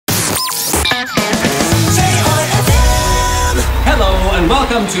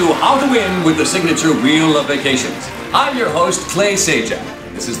Welcome to How to Win with the Signature Wheel of Vacations. I'm your host, Clay Sajak.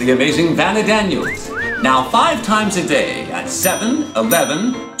 This is the amazing Vanna Daniels. Now, 5 times a day at 7,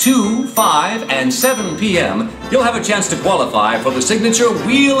 11, 2, 5, and 7 p.m., you'll have a chance to qualify for the Signature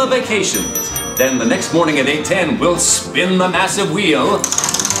Wheel of Vacations. Then the next morning at 8:10, we'll spin the massive wheel,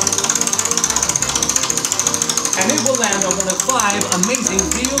 and it will land on one of 5 amazing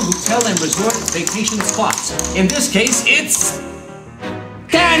real hotel and resort vacation spots. In this case, it's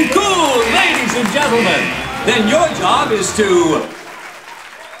Cancun, ladies and gentlemen. Then your job is to...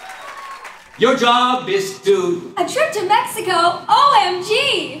 A trip to Mexico,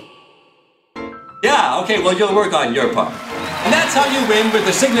 OMG! Yeah, okay, well, you'll work on your part. And that's how you win with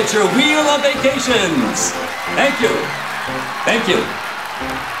the Signature Wheel of Vacations. Thank you. Thank you.